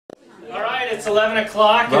It's 11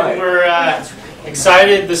 o'clock and we're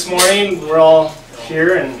excited this morning. We're all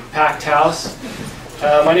here in packed house.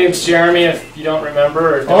 My name's Jeremy, if you don't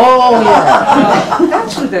remember. Or don't.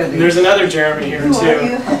 That's what that is. There's another Jeremy here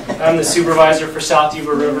too. I'm the supervisor for South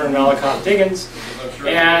Yuba River and Malakoff Diggins.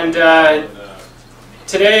 And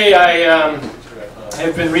today I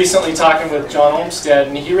have been recently talking with John Olmsted,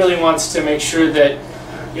 and he really wants to make sure that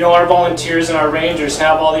our volunteers and our rangers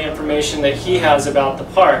have all the information that he has about the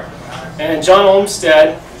park. And John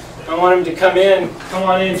Olmsted, I want him to come in. Come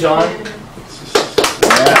on in, John.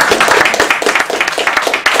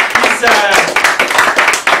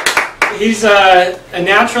 He's a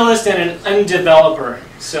naturalist and an undeveloper.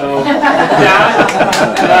 So with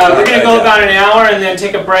that, we're going to go about an hour and then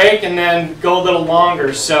take a break and then go a little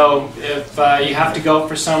longer. So if you have to go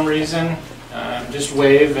for some reason, just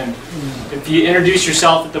wave, and if you introduce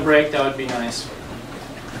yourself at the break, that would be nice.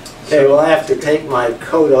 Okay, well, I have to take my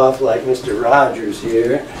coat off like Mr. Rogers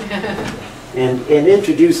here and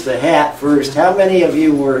introduce the hat first. How many of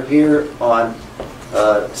you were here on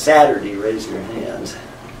Saturday? Raise your hands.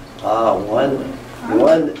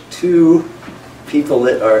 One, two people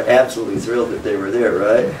that are absolutely thrilled that they were there,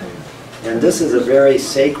 right? And this is a very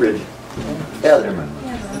sacred feather.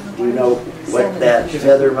 Do you know what that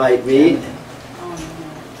feather might be?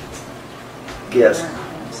 Guess.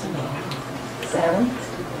 Salmon?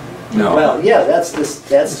 No. Well, yeah, that's the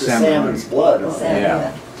salmon's blood.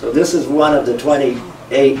 Yeah. So this is one of the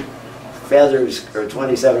 28 feathers, or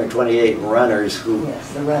 27 or 28 runners who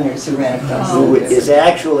is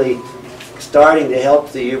actually starting to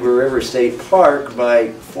help the Yuba River State Park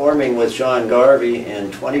by forming with Sean Garvey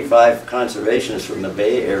and 25 conservationists from the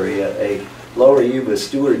Bay Area a Lower Yuba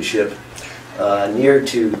stewardship near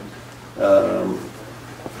to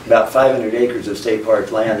about 500 acres of state park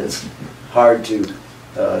land. It's hard to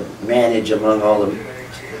manage among all the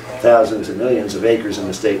thousands and millions of acres in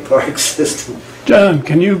the state park system. John,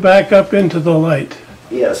 can you back up into the light?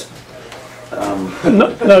 Yes.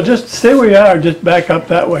 No, just stay where you are, just back up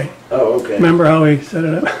that way. Oh, okay. Remember how we set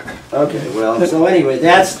it up? Okay, well, so anyway,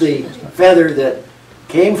 that's the feather that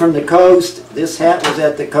came from the coast. This hat was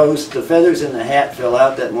at the coast. The feathers in the hat fell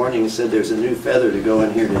out that morning and said there's a new feather to go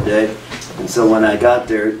in here today. And so when I got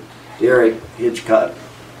there, Eric Hitchcock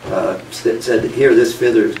said, here, this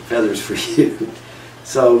feather's for you.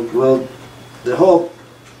 So, the whole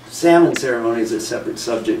salmon ceremony is a separate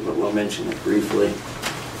subject, but we'll mention it briefly.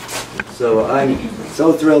 So I'm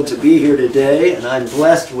so thrilled to be here today, and I'm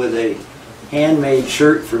blessed with a handmade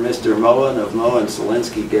shirt for Mr. Moen of Moen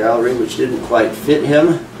Solinsky Gallery, which didn't quite fit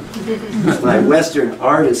him. It's my Western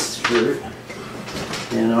artist shirt.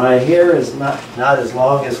 And my hair is not as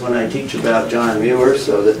long as when I teach about John Muir,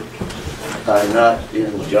 so that I'm not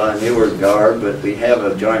in John Muir garb, but we have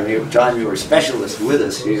a John Muir specialist with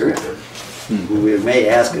us here, who we may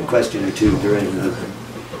ask a question or two during the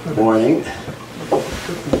morning.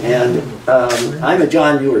 And I'm a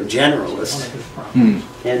John Muir generalist.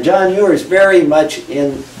 And John Muir is very much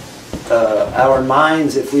in our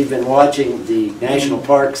minds if we've been watching the National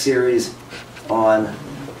Park series on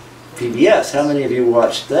PBS. How many of you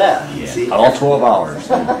watched that? Yeah. See? All 12 hours.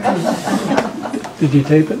 Did you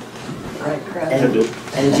tape it? And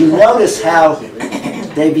you notice how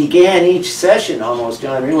they began each session almost.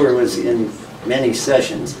 John Muir was in many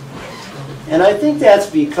sessions. And I think that's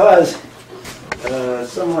because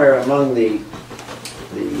somewhere among the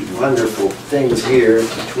wonderful things here,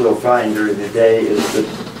 which we'll find during the day, is the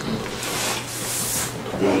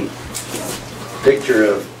picture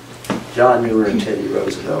of John Muir and Teddy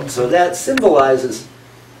Roosevelt. So that symbolizes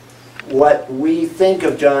what we think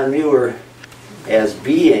of John Muir as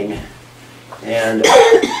being. And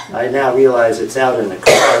I now realize it's out in the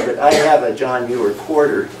car, but I have a John Muir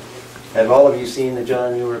quarter. Have all of you seen the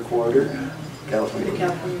John Muir quarter?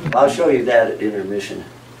 California. I'll show you that at intermission.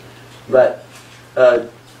 But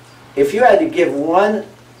if you had to give one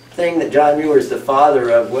thing that John Muir is the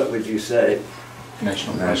father of, what would you say?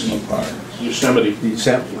 National Park. Yosemite.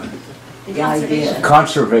 The idea.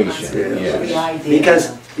 Conservation. Yeah. The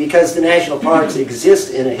idea. Because the national parks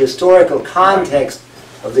exist in a historical context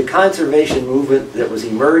of the conservation movement that was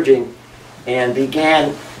emerging and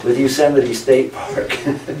began with Yosemite State Park.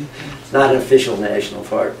 It's not an official national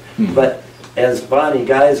park. But as Bonnie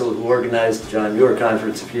Geisel, who organized the John Muir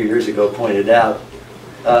Conference a few years ago, pointed out,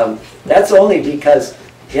 that's only because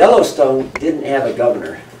Yellowstone didn't have a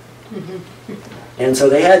governor. And so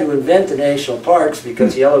they had to invent the national parks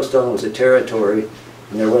because Yellowstone was a territory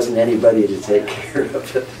and there wasn't anybody to take care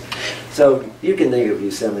of it. So you can think of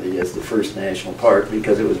Yosemite as the first national park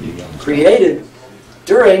because it was created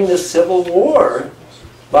during the Civil War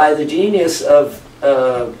by the genius of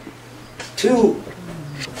two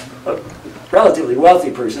relatively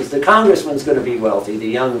wealthy persons. The congressman's going to be wealthy, the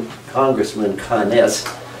young congressman Conness,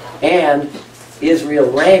 and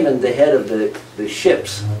Israel Raymond, the head of the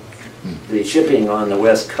ships, the shipping on the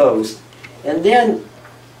West Coast. And then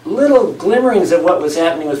little glimmerings of what was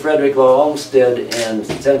happening with Frederick Law Olmsted and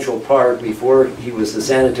Central Park before he was the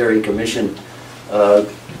Sanitary Commission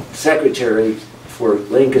secretary for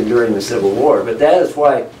Lincoln during the Civil War. But that is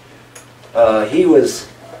why he was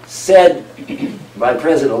said by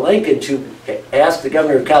President Lincoln to ask the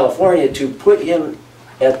governor of California to put him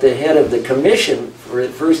at the head of the commission for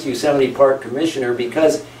the first Yosemite Park commissioner,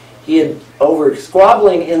 because he had, over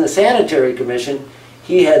squabbling in the Sanitary Commission,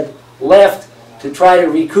 he had left to try to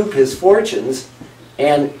recoup his fortunes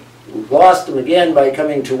and lost them again by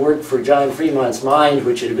coming to work for John Fremont's mine,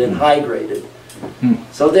 which had been high-graded.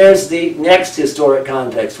 So there's the next historic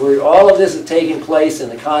context, where all of this is taking place in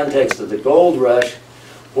the context of the gold rush.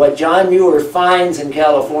 What John Muir finds in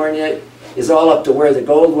California is all up to where the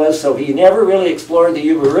gold was, so he never really explored the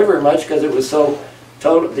Yuba River much because it was so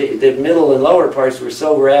the middle and lower parts were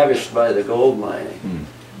so ravished by the gold mining.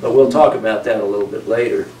 But we'll talk about that a little bit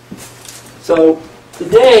later. So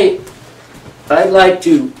today, I'd like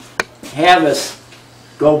to have us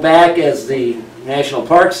go back, as the National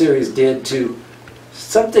Park Series did, to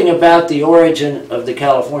something about the origin of the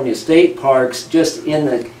California state parks. Just in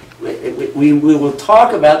the, we will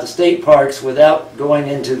talk about the state parks without going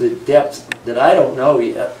into the depths that I don't know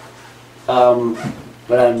yet,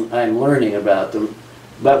 but I'm learning about them.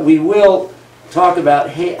 But we will talk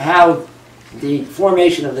about how the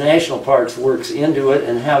formation of the national parks works into it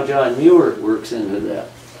and how John Muir works into that.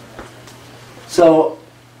 So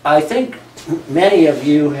I think many of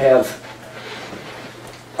you have,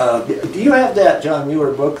 do you have that John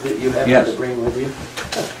Muir book that you have to bring with you?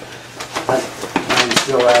 I'm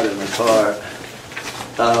still out in the car.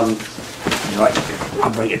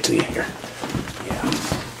 I'll bring it to you here. Yeah.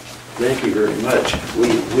 Thank you very much.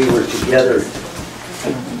 We were together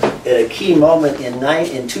at a key moment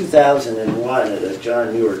in 2001 at a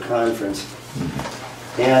John Muir conference.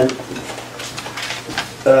 And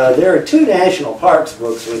there are two national parks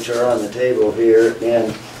books which are on the table here,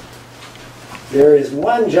 and there is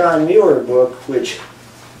one John Muir book which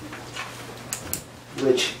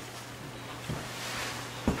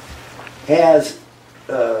has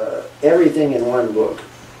everything in one book,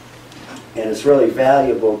 and it's really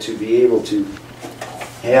valuable to be able to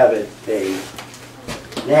have a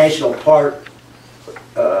national park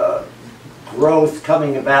growth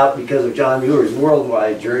coming about because of John Muir's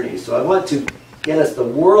worldwide journey. So I want to get us the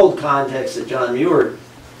world context that John Muir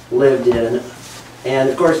lived in. And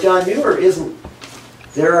of course, John Muir isn't,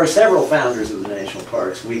 there are several founders of the national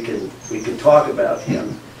parks. We can talk about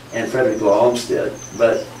him and Frederick Law Olmsted,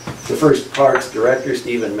 but the first parks director,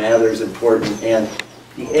 Stephen Mather, is important, and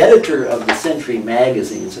the editor of the Century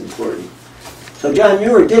magazine is important. So John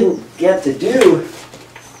Muir didn't get to do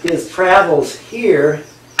his travels here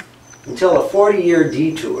until a 40-year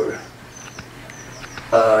detour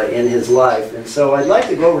in his life. And so I'd like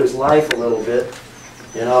to go over his life a little bit,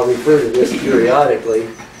 and I'll refer to this periodically.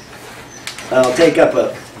 I'll take up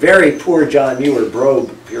a very poor John Muir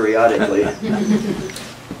brogue periodically.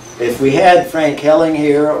 If we had Frank Helling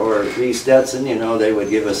here or Lee Stetson, you know, they would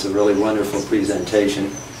give us a really wonderful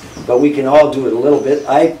presentation. But we can all do it a little bit.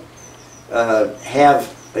 I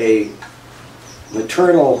have a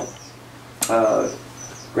maternal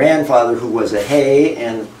grandfather who was a Hay,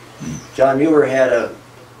 and John Muir had a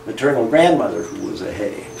maternal grandmother who was a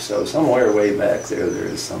Hay. So somewhere way back there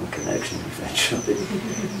is some connection eventually.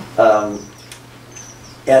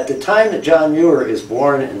 At the time that John Muir is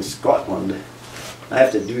born in Scotland, I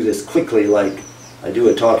have to do this quickly like I do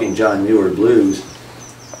a Talking John Muir Blues.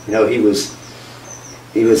 You know, he was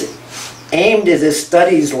aimed at his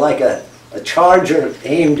studies like a charger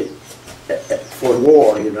aimed for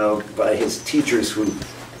war, you know, by his teachers who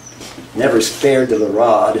never spared the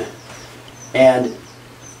rod. And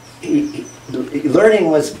learning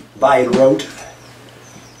was by rote,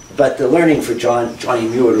 but the learning for Johnny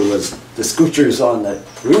Muir was the scoochers on the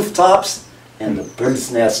rooftops and the bird's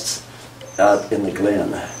nests out in the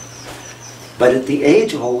glen. But at the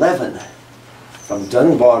age of 11, from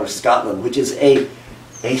Dunbar, Scotland, which is a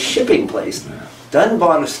shipping place,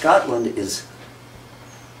 Dunbar, Scotland is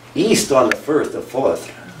east on the Firth of Forth.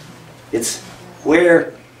 It's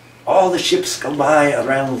where all the ships go by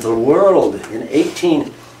around the world. In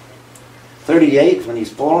 1838, when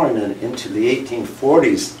he's born, and into the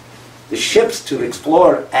 1840s, the ships to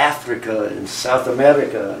explore Africa and South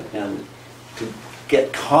America and to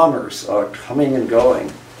get commerce are coming and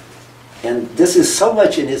going. And this is so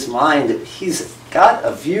much in his mind that he's got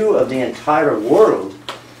a view of the entire world,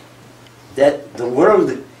 that the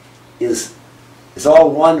world is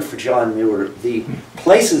all one for John Muir. The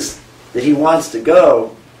places that he wants to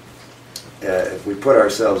go, if we put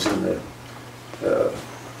ourselves in the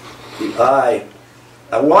eye,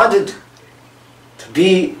 I wanted to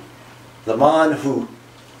be the man who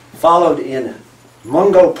followed in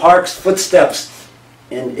Mungo Park's footsteps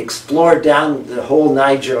and explored down the whole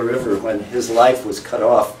Niger River when his life was cut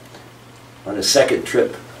off on a second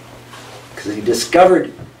trip. Because he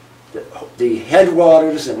discovered the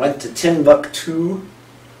headwaters and went to Timbuktu,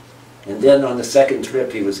 and then on the second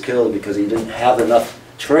trip he was killed because he didn't have enough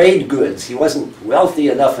trade goods. He wasn't wealthy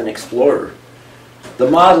enough an explorer. The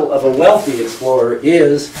model of a wealthy explorer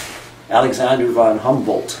is Alexander von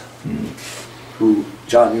Humboldt, who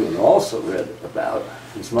John Muir also read about.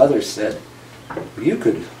 His mother said, you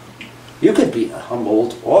could be a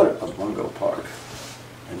Humboldt or a Mungo Park.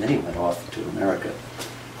 And then he went off to America.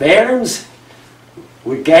 Bairns,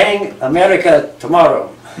 we gang America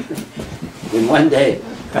tomorrow. In one day,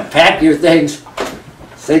 pack your things,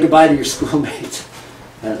 say goodbye to your schoolmates,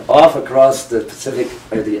 and off across the Pacific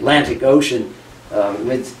or the Atlantic Ocean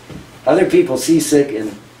with other people seasick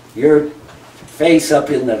and your face up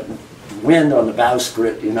in the wind on the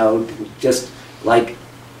bowsprit, you know, just like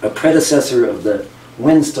a predecessor of the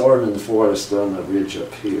windstorm in the forest on the ridge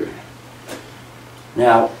up here.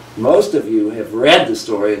 Now, most of you have read the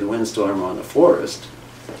story of the windstorm on the forest,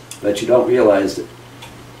 but you don't realize that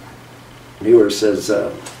Muir says,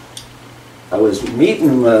 I was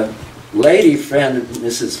meeting a lady friend,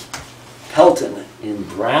 Mrs. Pelton, in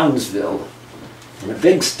Brownsville, and a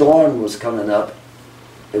big storm was coming up.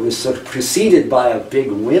 It was sort of preceded by a big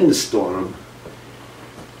windstorm,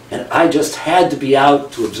 and I just had to be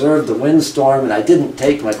out to observe the windstorm, and I didn't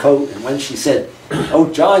take my coat. And when she said, "Oh,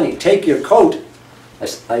 Johnny, take your coat,"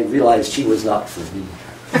 I realized she was not for me.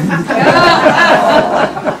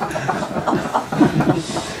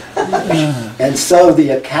 And so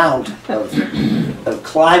the account of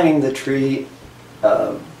climbing the tree,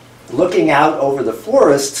 looking out over the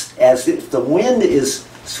forests as if the wind is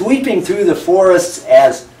sweeping through the forests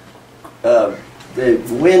as the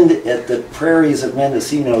wind at the prairies of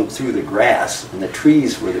Mendocino through the grass, and the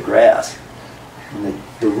trees were the grass. And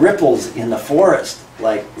the ripples in the forest,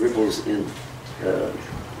 like ripples in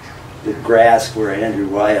the grass where Andrew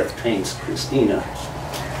Wyeth paints Christina.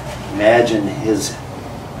 Imagine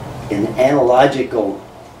an analogical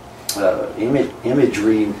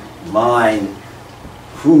imagery mind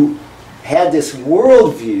who had this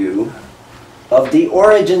worldview of the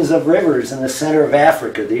origins of rivers in the center of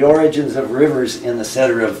Africa, the origins of rivers in the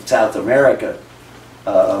center of South America,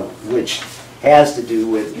 which has to do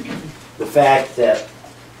with the fact that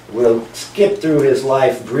we'll skip through his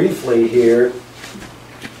life briefly here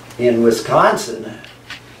in Wisconsin,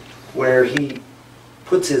 where he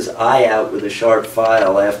puts his eye out with a sharp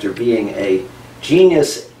file after being a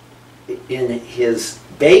genius in his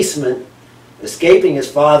basement, escaping his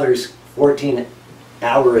father's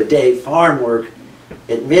 14-hour-a-day farm work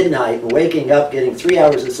at midnight, and waking up, getting 3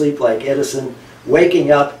 hours of sleep like Edison,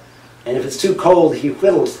 waking up, and if it's too cold, he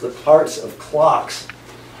whittles the parts of clocks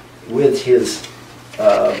with his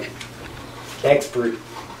expert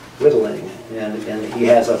whittling. And he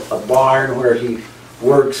has a barn where he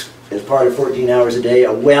works as part of 14 hours a day,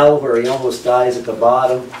 a well where he almost dies at the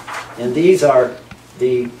bottom. And these are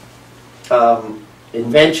the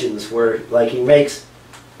inventions where, like, he makes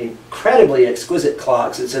incredibly exquisite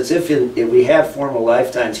clocks. It's as if we have former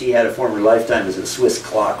lifetimes, he had a former lifetime as a Swiss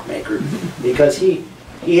clockmaker, because he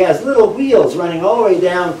has little wheels running all the way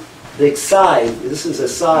down the side. This is a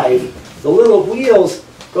side. The little wheels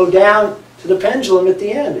go down to the pendulum at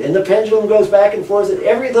the end, and the pendulum goes back and forth, and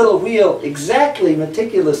every little wheel exactly,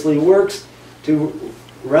 meticulously works to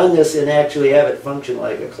run this and actually have it function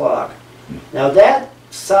like a clock. Now that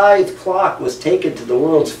scythe clock was taken to the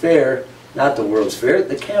World's Fair, not the World's Fair,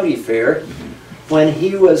 the county fair, when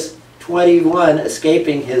he was 21,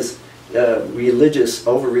 escaping his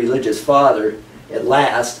over-religious father at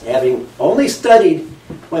last, having only studied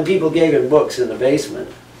when people gave him books in the basement,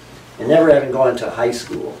 and never having gone to high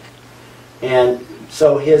school. And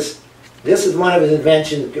so this is one of his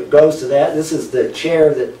inventions, goes to that. This is the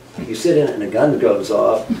chair that you sit in and a gun goes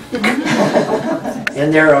off.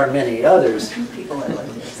 And there are many others.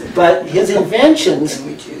 But his inventions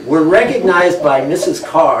were recognized by Mrs.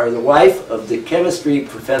 Carr, the wife of the chemistry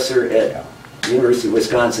professor at the University of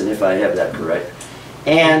Wisconsin, if I have that correct.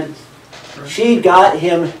 And she got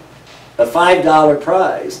him a $5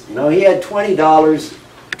 prize. You know, he had $20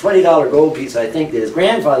 gold piece, I think, that his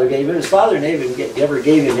grandfather gave him. His father never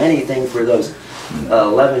gave him anything for those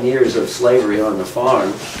 11 years of slavery on the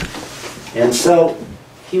farm. And so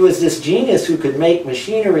he was this genius who could make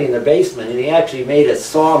machinery in the basement, and he actually made a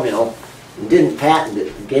sawmill and didn't patent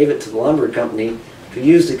it and gave it to the lumber company to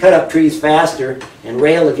use to cut up trees faster and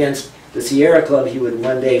rail against the Sierra Club he would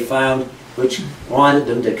one day found, which wanted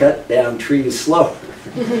them to cut down trees slower.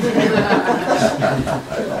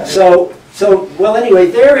 Well, anyway,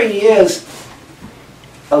 there he is,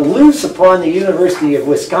 loose upon the University of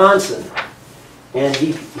Wisconsin, and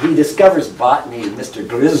he discovers botany, and Mr.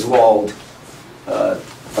 Griswold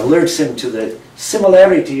alerts him to the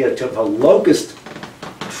similarity of a locust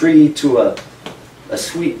tree to a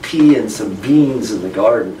sweet pea and some beans in the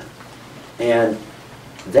garden. And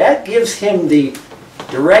that gives him the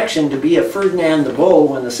direction to be a Ferdinand the Bull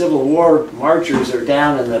when the Civil War marchers are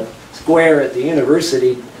down in the square at the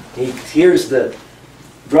university. He hears the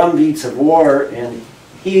drum beats of war, and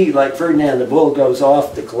he, like Ferdinand the Bull, goes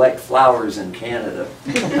off to collect flowers in Canada.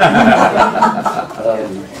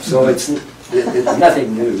 So it's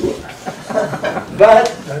nothing new. But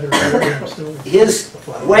his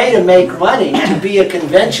way to make money, to be a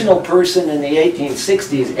conventional person in the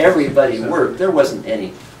 1860s, everybody worked. There wasn't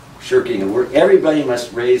any shirking of work. Everybody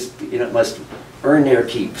must must earn their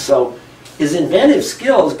keep. So his inventive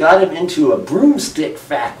skills got him into a broomstick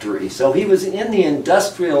factory. So he was in the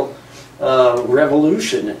Industrial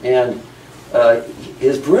Revolution, and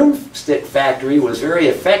his broomstick factory was very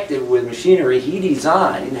effective with machinery he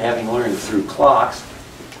designed, having learned through clocks,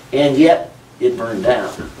 and yet it burned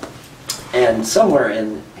down. And somewhere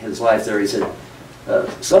in his life there he said,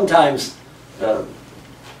 sometimes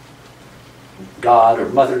God or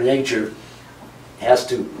Mother Nature has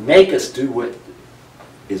to make us do what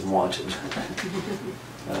is wanted.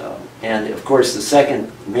 And of course the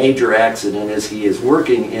second major accident is he is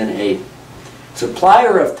working in a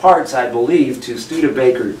supplier of parts, I believe, to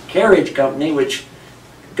Studebaker Carriage Company, which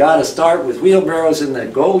got a start with wheelbarrows in the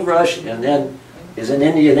gold rush and then is in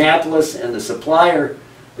Indianapolis, and the supplier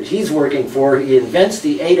that he's working for, he invents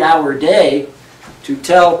the 8-hour day to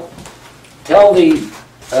tell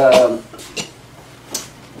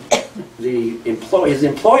his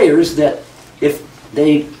employers that if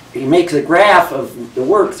he makes a graph of the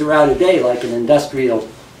work throughout a day, like an industrial,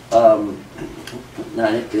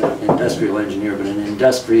 not an industrial engineer, but an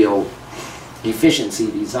industrial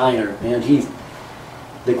efficiency designer, and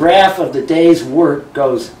the graph of the day's work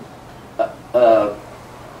goes,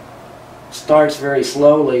 starts very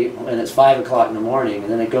slowly when it's 5 o'clock in the morning, and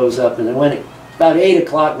then it goes up, and then when about 8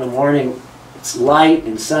 o'clock in the morning, it's light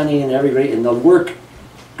and sunny and everybody, and the work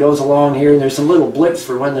goes along here, and there's some little blips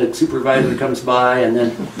for when the supervisor comes by, and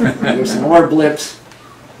then there's some more blips.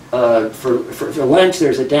 For lunch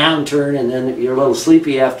there's a downturn, and then you're a little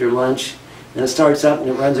sleepy after lunch, and it starts up and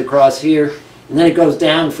it runs across here, and then it goes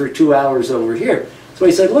down for 2 hours over here. So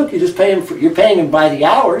he said, look, you're paying them by the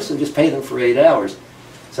hour, so just pay them for 8 hours.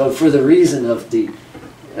 So for the reason of to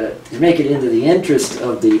make it into the interest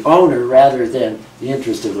of the owner rather than the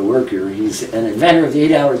interest of the worker. He's an inventor of the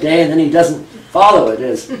 8-hour day, and then he doesn't follow it,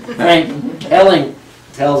 as Frank Elling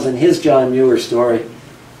tells in his John Muir story.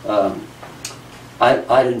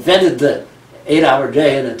 I'd invented the 8-hour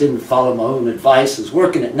day, and it didn't follow my own advice. I was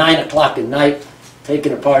working at 9 o'clock at night,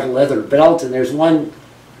 taking apart a leather belt, and there's one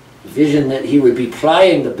vision that he would be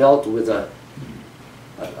plying the belt with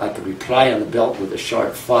I could be plying the belt with a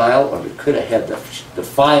sharp file, or we could have had the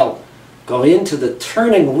file go into the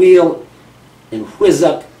turning wheel and whiz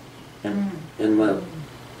up, and my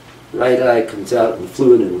right eye comes out and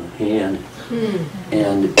fluid in my hand,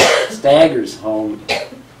 and staggers home.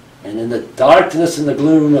 And in the darkness and the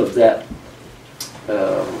gloom of that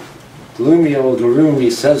gloomy old room,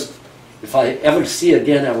 he says, if I ever see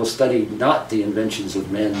again, I will study not the inventions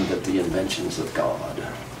of men, but the inventions of God.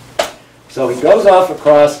 So he goes off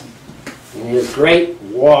across in his great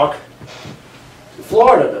walk to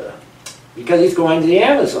Florida, because he's going to the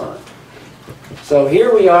Amazon. So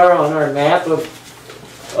here we are on our map of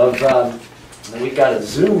we've got to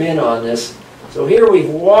zoom in on this. So here we've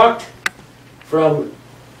walked from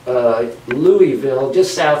Louisville,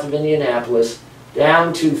 just south of Indianapolis,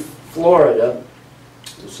 down to Florida.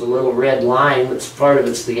 It's a little red line. That's part of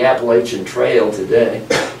it's the Appalachian Trail today.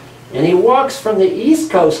 And he walks from the east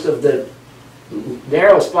coast of the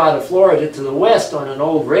narrow spot of Florida to the west on an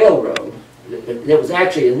old railroad. It was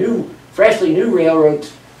actually a freshly new railroad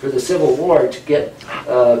for the Civil War to get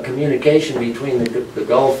communication between the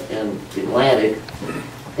Gulf and the Atlantic.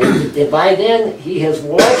 And by then he has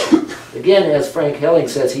watched, again as Frank Helling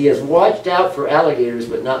says, he has watched out for alligators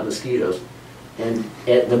but not mosquitoes. And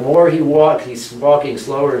the more he walked, he's walking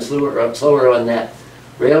slower and slower on that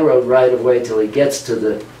railroad right away till he gets to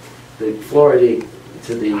the the Florida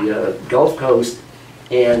to the Gulf Coast,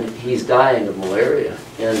 and he's dying of malaria.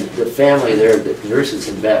 And the family there that nurses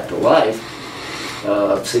him back to life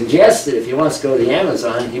suggests that if he wants to go to the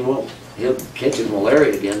Amazon, he'll catch his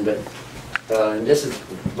malaria again. But and this is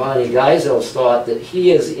Bonnie Geisel's thought, that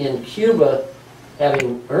he is in Cuba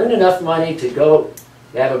having earned enough money to go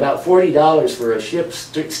have about $40 for a ship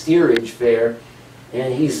steerage fare,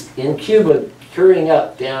 and he's in Cuba curing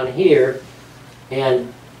up down here,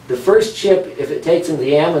 and the first ship, if it takes him to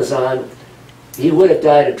the Amazon, he would have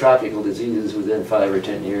died of tropical diseases within 5 or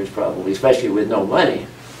 10 years probably, especially with no money,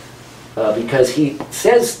 because he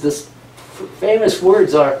says this famous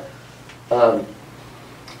words are,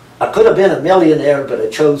 I could have been a millionaire, but I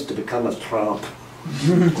chose to become a Trump.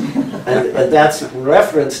 and that's in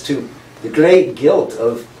reference to the great guilt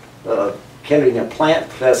of carrying a plant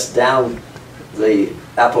press down the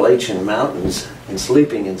Appalachian Mountains and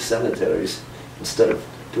sleeping in cemeteries instead of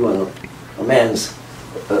doing a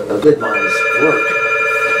good man's work.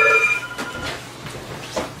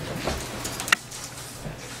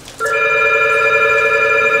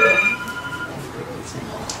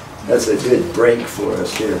 That's a good break for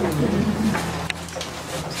us here.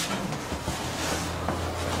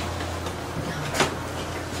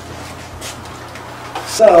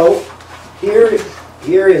 So,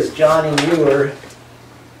 here is Johnny Muir,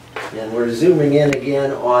 and we're zooming in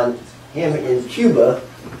again on him in Cuba,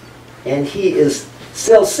 and he is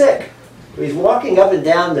still sick. He's walking up and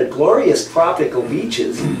down the glorious tropical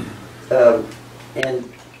beaches,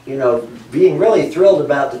 and being really thrilled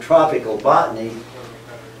about the tropical botany,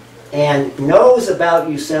 and knows about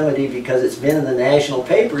Yosemite because it's been in the national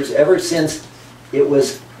papers ever since it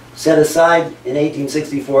was set aside in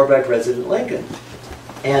 1864 by President Lincoln.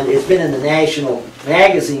 And it's been in the national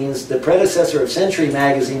magazines. The predecessor of Century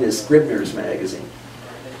magazine is Scribner's magazine.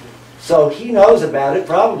 So he knows about it,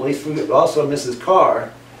 probably through also Mrs.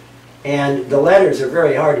 Carr. And the letters are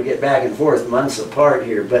very hard to get back and forth, months apart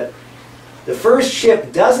here. But the first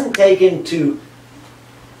ship doesn't take him to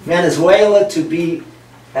Venezuela to be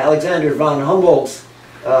Alexander von Humboldt's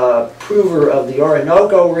prover of the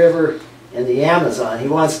Orinoco River and the Amazon.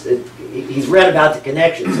 He's read about the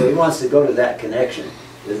connection, so he wants to go to that connection,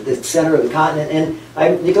 the center of the continent. And I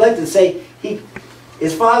neglected to say,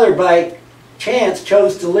 his father, by chance,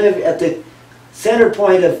 chose to live at the center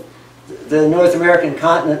point of the North American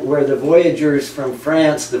continent, where the voyagers from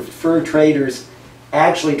France, the fur traders,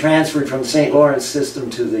 actually transferred from St. Lawrence system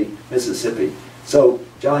to the Mississippi. So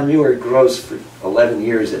John Muir grows for 11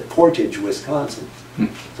 years at Portage, Wisconsin.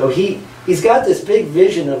 So he's got this big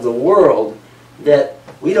vision of the world that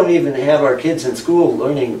we don't even have our kids in school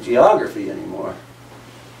learning geography anymore.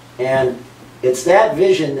 And it's that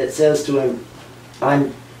vision that says to him,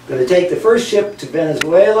 I'm going to take the first ship to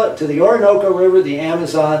Venezuela, to the Orinoco River, the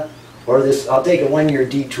Amazon, or I'll take a 1-year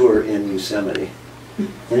detour in Yosemite.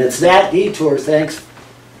 And it's that detour, thanks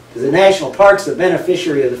to the national parks, the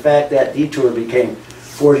beneficiary of the fact that detour became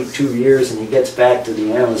 42 years, and he gets back to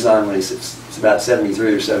the Amazon when he's about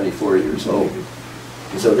 73 or 74 years old.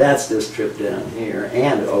 And so that's this trip down here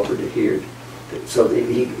and over to here. So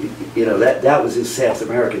that was his South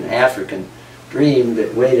American African dream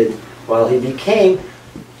that waited while he became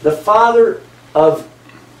the father of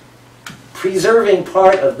preserving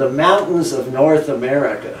part of the mountains of North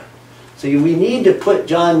America. So we need to put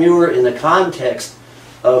John Muir in the context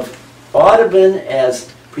of Audubon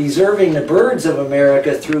as preserving the birds of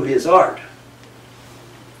America through his art,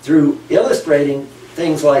 through illustrating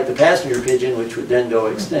things like the passenger pigeon, which would then go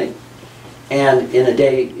extinct, and in a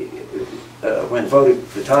day when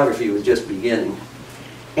photography was just beginning.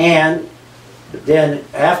 And then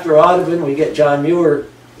after Audubon, we get John Muir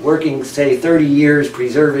working, say, 30 years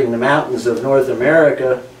preserving the mountains of North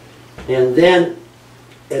America, and then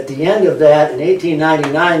at the end of that, in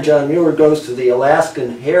 1899, John Muir goes to the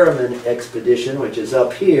Alaskan Harriman expedition, which is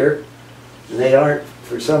up here, and they aren't,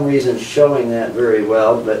 for some reason, showing that very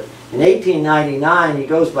well, but in 1899, he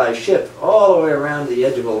goes by ship all the way around the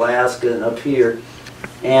edge of Alaska and up here,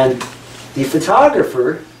 and the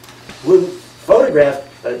photographer who photographed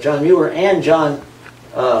John Muir and John,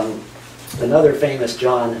 another famous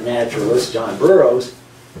John naturalist, John Burroughs,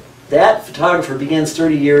 that photographer begins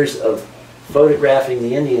 30 years of photographing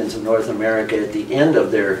the Indians of North America at the end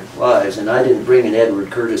of their lives, and I didn't bring an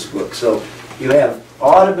Edward Curtis book. So you have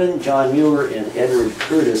Audubon, John Muir, and Edward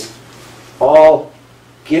Curtis all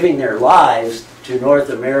giving their lives to North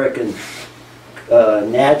American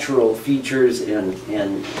natural features and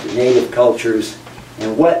native cultures,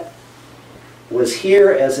 and what was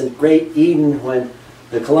here as in Great Eden when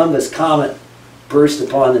the Columbus comet burst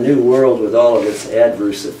upon the New World with all of its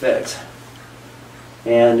adverse effects.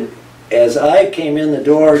 And as I came in the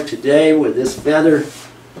door today with this feather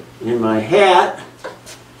in my hat,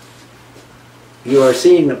 you are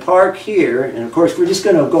seeing the park here, and of course we're just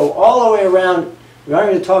going to go all the way around. We aren't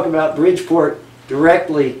going to talk about Bridgeport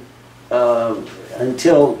directly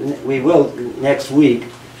until we will next week,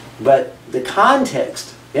 but the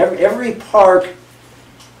context, every park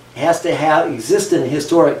has to exist in a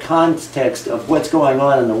historic context of what's going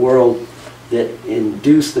on in the world that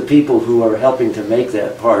induce the people who are helping to make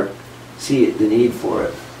that park see the need for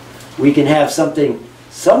it. We can have something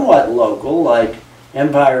somewhat local, like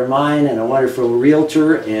Empire Mine and a wonderful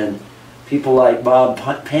realtor, and people like Bob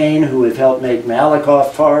Payne, who have helped make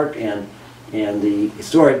Malakoff Park and the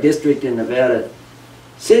historic district in Nevada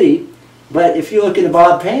City. But if you look into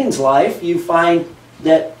Bob Payne's life, you find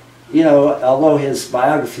that, you know, although his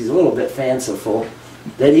biography is a little bit fanciful,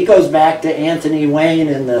 that he goes back to Anthony Wayne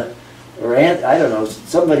in the, I don't know,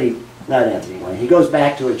 somebody, not Anthony Wayne, he goes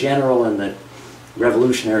back to a general in the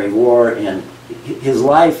Revolutionary War, and his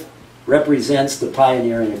life represents the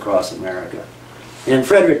pioneering across America. And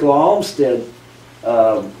Frederick Law Olmsted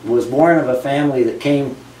was born of a family that came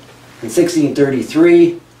in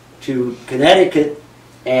 1633 to Connecticut,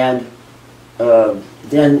 and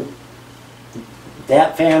then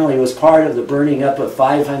that family was part of the burning up of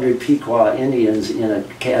 500 Pequot Indians in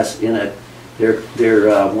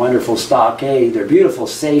their wonderful stockade, their beautiful,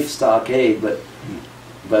 safe stockade, but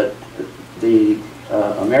the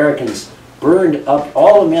Americans burned up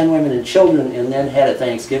all the men, women, and children, and then had a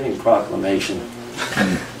Thanksgiving proclamation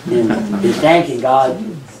in thanking God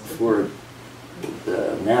for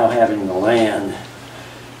now having the land.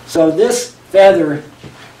 So this feather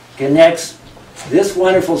connects this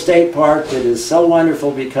wonderful state park that is so wonderful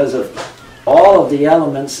because of all of the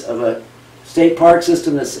elements of a state park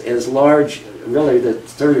system that's as large, really the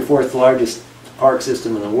 34th largest park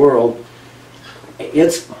system in the world,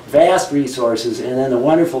 its vast resources, and then the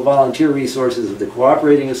wonderful volunteer resources of the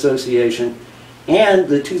Cooperating Association and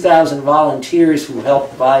the 2,000 volunteers who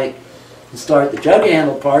helped buy and start the Jug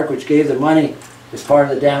Handle Park, which gave the money as part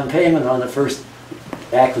of the down payment on the first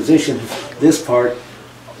acquisition of this park.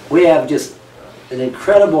 We have just an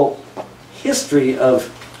incredible history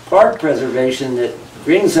of park preservation that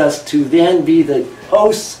brings us to then be the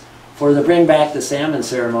hosts for the Bring Back the Salmon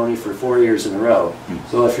ceremony for 4 years in a row.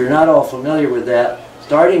 So if you're not all familiar with that,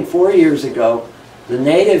 starting 4 years ago, the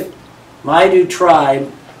native Maidu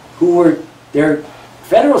tribe, who were, their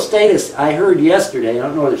federal status, I heard yesterday, I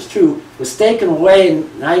don't know if it's true, was taken away in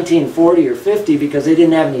 1940 or 50 because they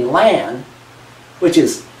didn't have any land, which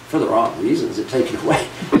is for the wrong reasons, they're taken away.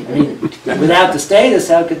 I mean, without the status,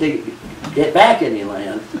 how could they get back any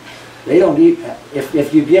land? They don't need,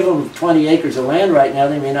 if you give them 20 acres of land right now,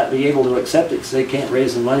 they may not be able to accept it because they can't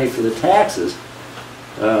raise the money for the taxes.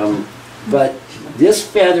 But this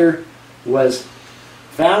feather was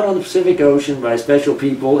found on the Pacific Ocean by special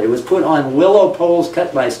people. It was put on willow poles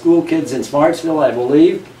cut by school kids in Smartsville, I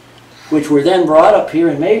believe, which were then brought up here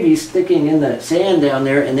and maybe sticking in the sand down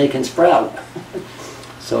there, and they can sprout.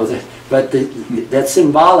 So, that's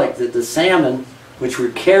symbolic that the salmon, which were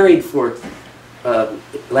carried for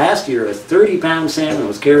last year, a 30-pound salmon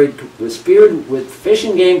was speared with Fish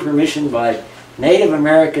and Game permission by Native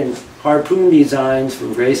American harpoon designs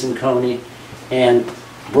from Grayson Coney, and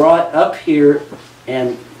brought up here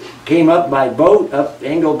and came up by boat up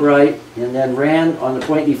Englebright, and then ran on the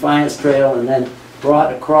Point Defiance Trail, and then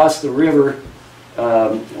brought across the river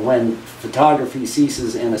when photography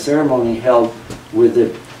ceases and a ceremony held with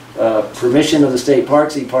the permission of the State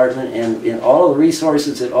Parks Department, and in all of the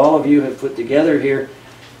resources that all of you have put together here,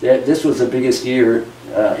 that this was the biggest year,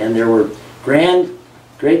 and there were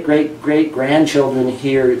great-great-great-grandchildren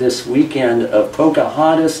here this weekend of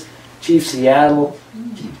Pocahontas, Chief Seattle,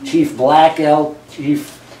 Chief Black Elk,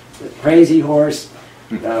 Chief Crazy Horse,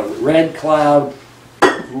 Red Cloud,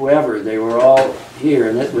 whoever. They were all here,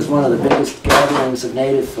 and it was one of the biggest gatherings of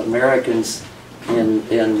Native Americans in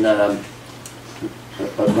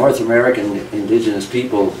North American indigenous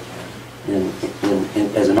people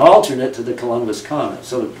as an alternate to the Columbus Comet.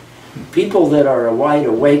 So people that are wide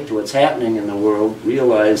awake to what's happening in the world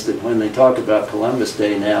realize that when they talk about Columbus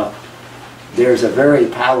Day now, there's a very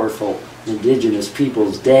powerful Indigenous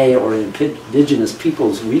Peoples Day or Indigenous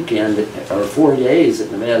Peoples Weekend, or 4 days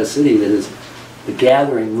at Nevada City, that is the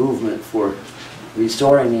gathering movement for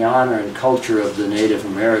restoring the honor and culture of the Native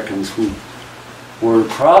Americans, who were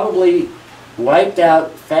probably wiped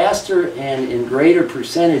out faster and in greater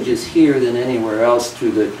percentages here than anywhere else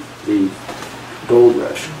through the gold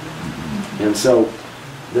rush. And so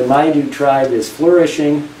the Maidu tribe is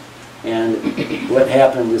flourishing, and what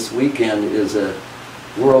happened this weekend is a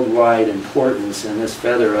worldwide importance, and this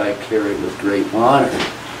feather I carry with great honor.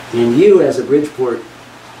 And you, as a Bridgeport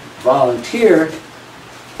volunteer,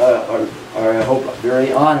 are I hope,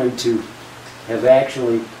 very honored to have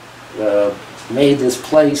actually made this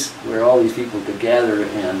place where all these people could gather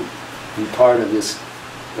and be part of this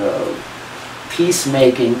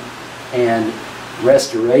peacemaking and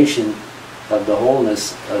restoration of the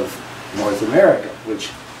wholeness of North America,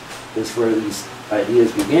 which is where these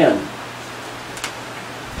ideas began.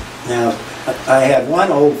 Now, I have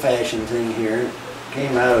one old-fashioned thing here. It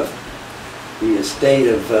came out of the estate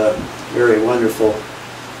of a very wonderful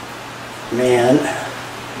man,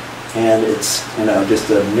 and it's, you know, just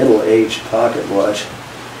a middle-aged pocket watch.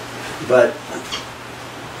 But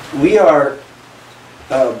we are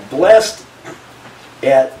blessed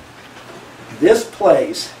at this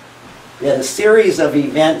place that a series of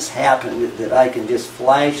events happened that I can just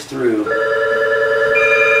flash through.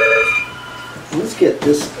 Let's get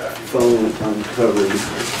this phone uncovered.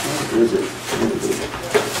 Where is it?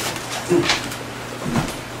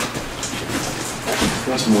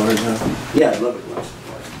 Want some water, John? Yeah, I'd love it.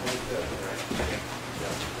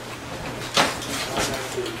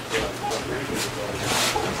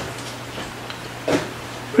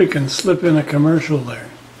 We can slip in a commercial there.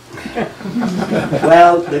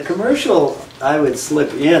 Well, the commercial I would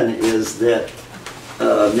slip in is that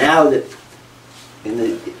now that in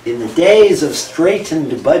the days of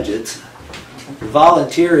straitened budgets,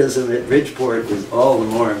 volunteerism at Bridgeport is all the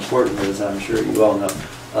more important, as I'm sure you all know.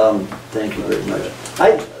 Thank you very much.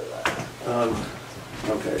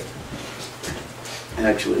 Okay.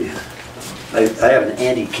 Actually, I have an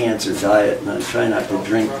anti-cancer diet, and I try not to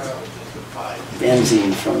drink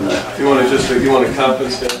benzene from the... You want to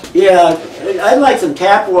compensate? Yeah, I'd like some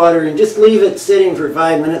tap water and just leave it sitting for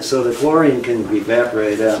 5 minutes so the chlorine can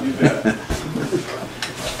evaporate out. You bet.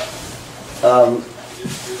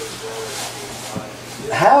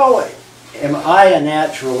 How am I a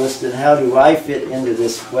naturalist and how do I fit into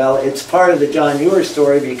this? Well, it's part of the John Muir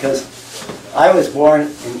story because I was born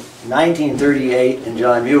in 1938 and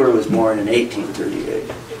John Muir was born in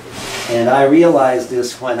 1838. And I realized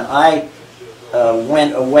this when I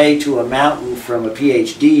went away to a mountain from a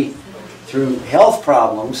PhD through health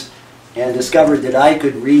problems and discovered that I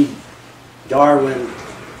could read Darwin,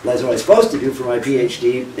 as I was supposed to do for my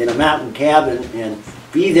PhD, in a mountain cabin and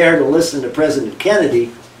be there to listen to President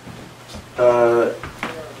Kennedy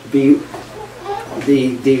be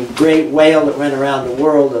the great wail that went around the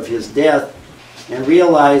world of his death, and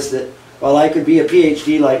realized that while I could be a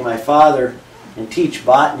PhD like my father and teach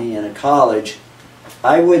botany in a college,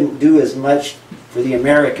 I wouldn't do as much for the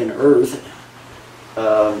American earth,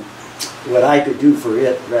 what I could do for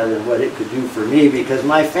it rather than what it could do for me, because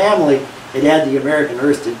my family had the American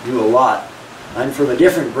earth to do a lot. I'm from a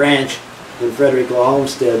different branch than Frederick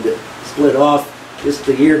Olmsted that split off just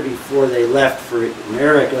the year before they left for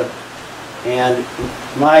America, and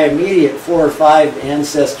my immediate 4 or 5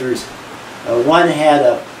 ancestors, one had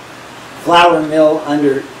a flour mill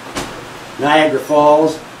under Niagara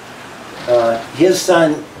Falls. His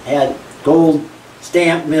son had gold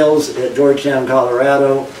stamp mills at Georgetown,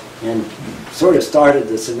 Colorado, and sort of started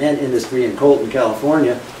the cement industry in Colton,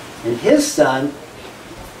 California. And his son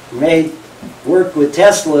worked with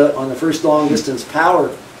Tesla on the first long-distance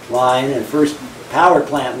power line and first power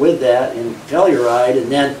plant with that in Telluride,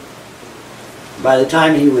 and then by the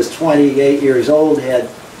time he was 28 years old had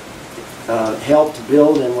helped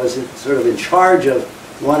build and was sort of in charge of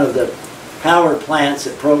one of the power plants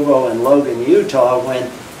at Provo and Logan, Utah,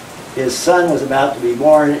 when his son was about to be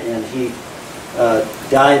born and he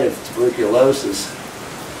died of tuberculosis.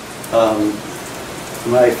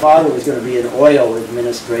 My father was going to be an oil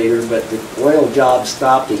administrator, but the oil job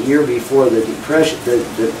stopped a year before the Depression,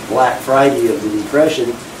 the Black Friday of the Depression,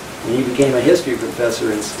 and he became a history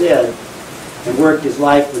professor instead, and worked his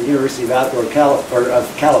life with the University of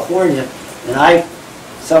California. And I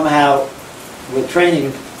somehow, with training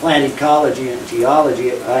in plant ecology and geology,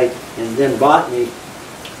 and then botany,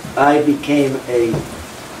 I became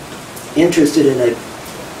interested in a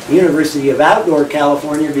University of Outdoor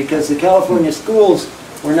California because the California schools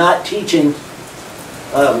were not teaching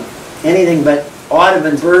anything but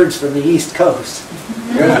Audubon birds from the East Coast.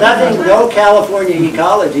 There was nothing, no California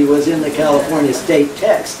ecology was in the California state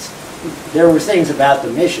texts. There were things about the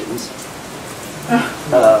missions,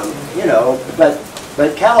 you know,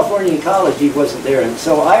 but California ecology wasn't there. And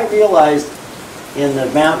so I realized in the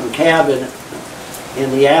mountain cabin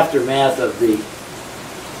in the aftermath of the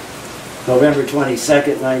November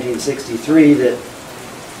 22nd, 1963, that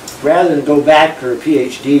rather than go back for a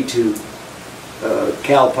PhD to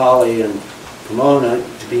Cal Poly and Pomona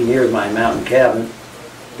to be near my mountain cabin,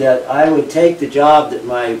 that I would take the job that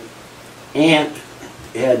my aunt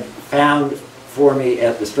had found for me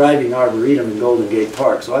at the Striving Arboretum in Golden Gate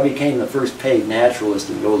Park. So I became the first paid naturalist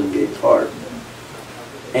in Golden Gate Park.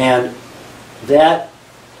 And that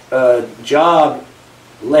job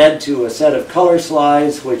led to a set of color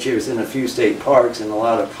slides, which is in a few state parks and a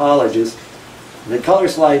lot of colleges. The color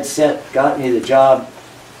slide set got me the job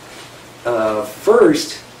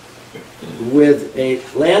first with a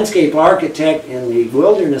landscape architect in the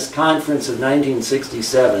Wilderness Conference of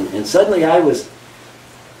 1967. And suddenly I was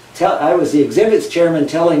the exhibits chairman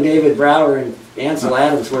telling David Brower and Ansel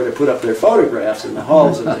Adams where to put up their photographs in the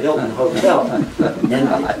halls of the Hilton Hotel.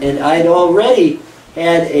 And I'd already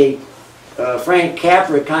had a Frank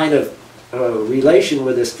Capra kind of relation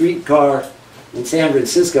with a streetcar in San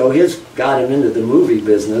Francisco. His got him into the movie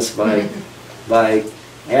business by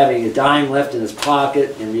having a dime left in his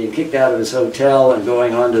pocket and being kicked out of his hotel and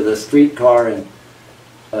going onto the streetcar, and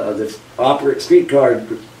the streetcar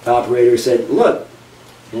operator said, "Look,"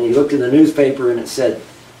 and he looked in the newspaper and it said,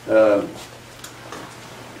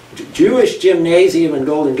 "Jewish gymnasium in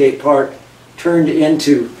Golden Gate Park turned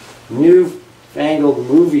into newfangled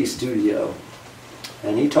movie studio."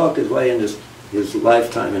 And he talked his way into his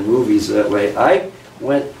lifetime in movies that way. I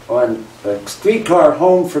went on a streetcar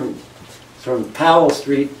home from Powell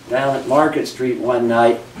Street down at Market Street one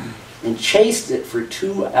night and chased it for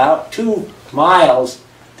 2 miles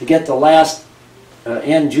to get the last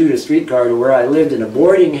N. Judah streetcar to where I lived in a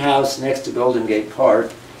boarding house next to Golden Gate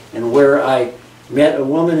Park, and where I met a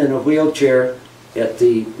woman in a wheelchair at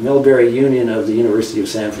the Millbury Union of the University of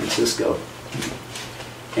San Francisco,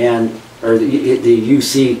 or the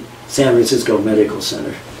UC San Francisco Medical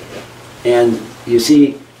Center. And you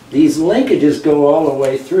see, these linkages go all the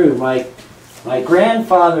way through. My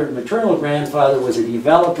grandfather, maternal grandfather, was a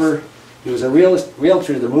developer. He was a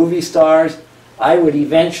realtor to the movie stars. I would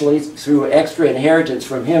eventually, through extra inheritance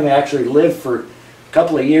from him, actually live for a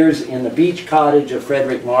couple of years in the beach cottage of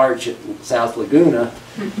Frederick March at South Laguna,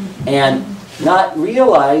 and not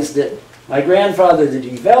realize that my grandfather, the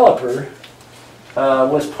developer,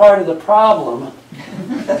 was part of the problem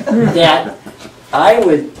that I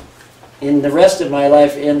would, in the rest of my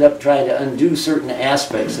life, end up trying to undo certain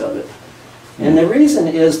aspects of it. And the reason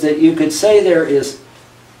is that you could say there is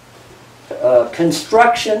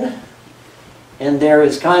construction and there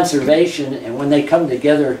is conservation, and when they come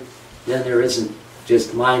together, then there isn't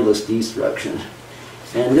just mindless destruction.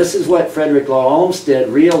 And this is what Frederick Law Olmsted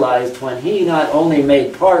realized when he not only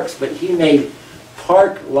made parks, but he made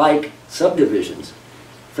park-like subdivisions.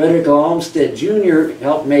 Frederick Law Olmsted Jr.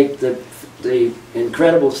 helped make the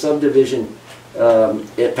incredible subdivision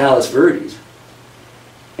at Palos Verdes.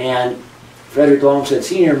 And Frederick Law Olmsted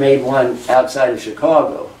Sr. made one outside of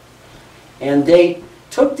Chicago. And they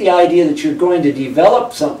took the idea that you're going to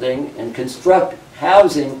develop something and construct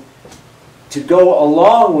housing to go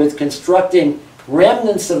along with constructing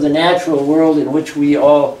remnants of the natural world in which we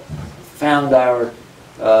all found our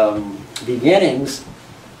beginnings,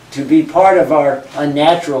 to be part of our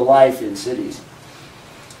unnatural life in cities.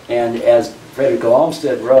 And as Frederick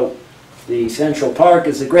Olmsted wrote, the Central Park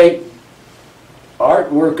is a great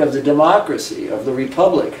artwork of the democracy, of the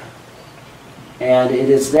republic. And it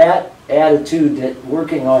is that attitude that,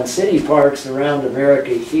 working on city parks around America,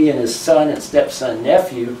 he and his son and stepson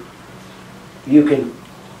nephew, you can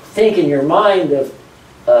think in your mind of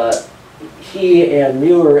he and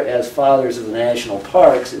Muir as fathers of the national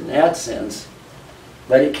parks in that sense.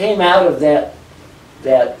 But it came out of that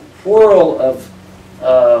whirl of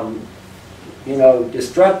the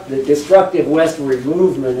destructive westward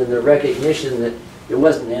movement, and the recognition that it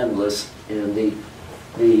wasn't endless, and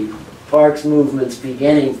the parks movements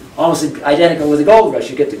beginning almost identical with the gold rush.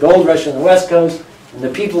 You get the gold rush on the West Coast, and the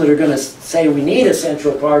people that are going to say we need a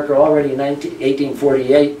Central Park are already in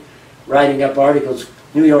 1848 writing up articles,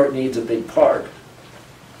 New York needs a big park.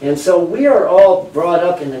 And so we are all brought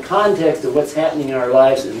up in the context of what's happening in our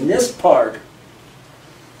lives, and this park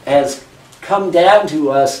has come down to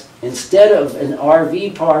us instead of an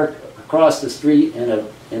RV park across the street and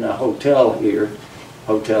in a hotel here,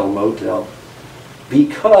 hotel, motel,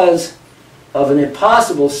 because of an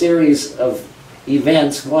impossible series of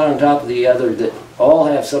events, one on top of the other, that all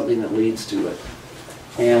have something that leads to it.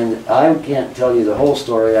 And I can't tell you the whole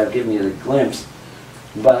story, I've given you a glimpse,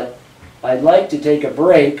 but I'd like to take a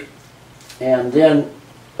break and then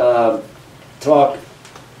talk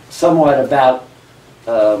somewhat about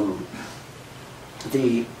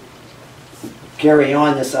carry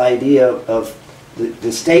on this idea of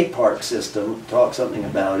the state park system, talk something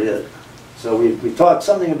about it. So we've talked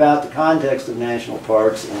something about the context of national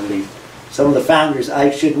parks and the some of the founders.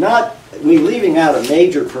 We're leaving out a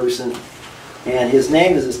major person, and his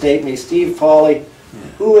name has escaped me, Steve Pauly,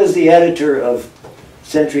 who is the editor of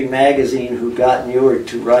Century Magazine, who got Muir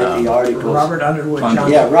to write the articles. Robert Underwood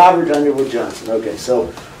Johnson. Yeah, Robert Underwood Johnson. Okay,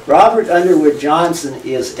 so Robert Underwood Johnson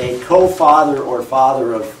is a co-father or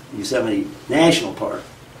father of Yosemite National Park,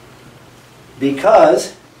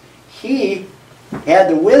 because he had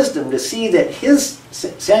the wisdom to see that his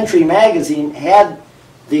Century Magazine had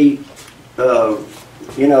the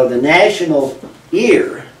the national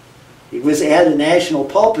ear. It had a national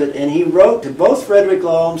pulpit, and he wrote to both Frederick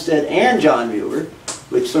Law Olmsted and John Muir,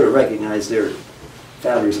 which sort of recognized their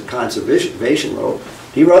founders of conservation role.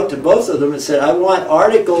 He wrote to both of them and said, I want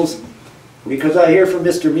articles, because I hear from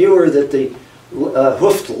Mr. Muir that the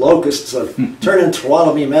hoofed locusts are turning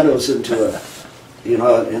Tuolumne Meadows into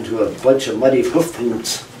a bunch of muddy hoof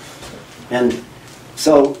prints. And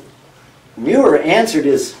so Muir answered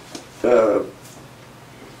his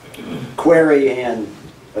query and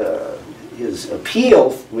his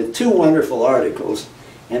appeal with two wonderful articles.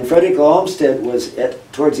 And Frederick Olmsted was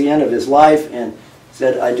towards the end of his life and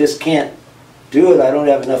said, I just can't do it. I don't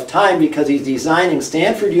have enough time, because he's designing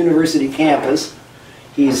Stanford University campus.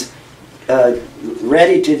 He's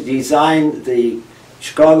ready to design the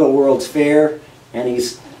Chicago World's Fair, and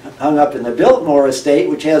he's hung up in the Biltmore estate,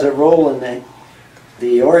 which has a role in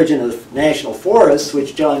the origin of the national forests,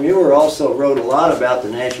 which John Muir also wrote a lot about, the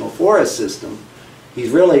national forest system.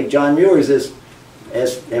 John Muir is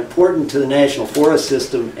as important to the national forest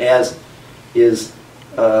system as is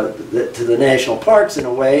to the national parks in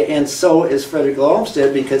a way, and so is Frederick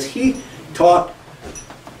Olmsted, because he talked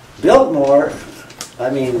Vanderbilt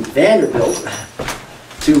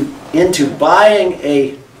into buying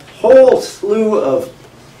a whole slew of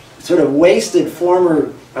sort of wasted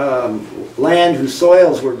former land whose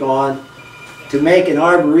soils were gone, to make an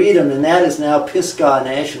arboretum, and that is now Pisgah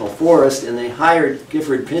National Forest, and they hired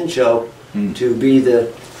Gifford Pinchot to be the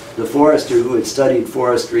forester who had studied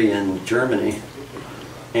forestry in Germany.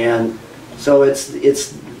 And so it's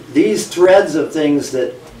these threads of things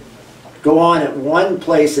that go on at one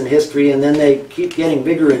place in history, and then they keep getting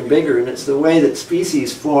bigger and bigger, and it's the way that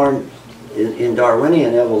species form in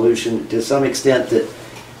Darwinian evolution to some extent, that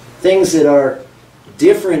things that are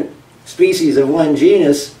different species of one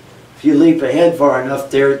genus, if you leap ahead far enough,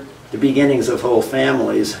 they're the beginnings of whole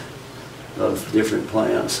families of different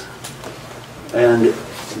plants. And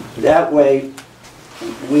that way,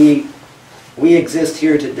 we exist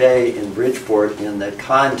here today in Bridgeport in the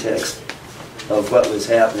context of what was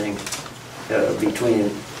happening between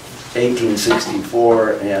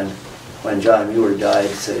 1864 and when John Muir died,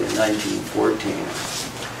 say, in 1914.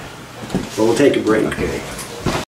 Well, we'll take a break. Okay.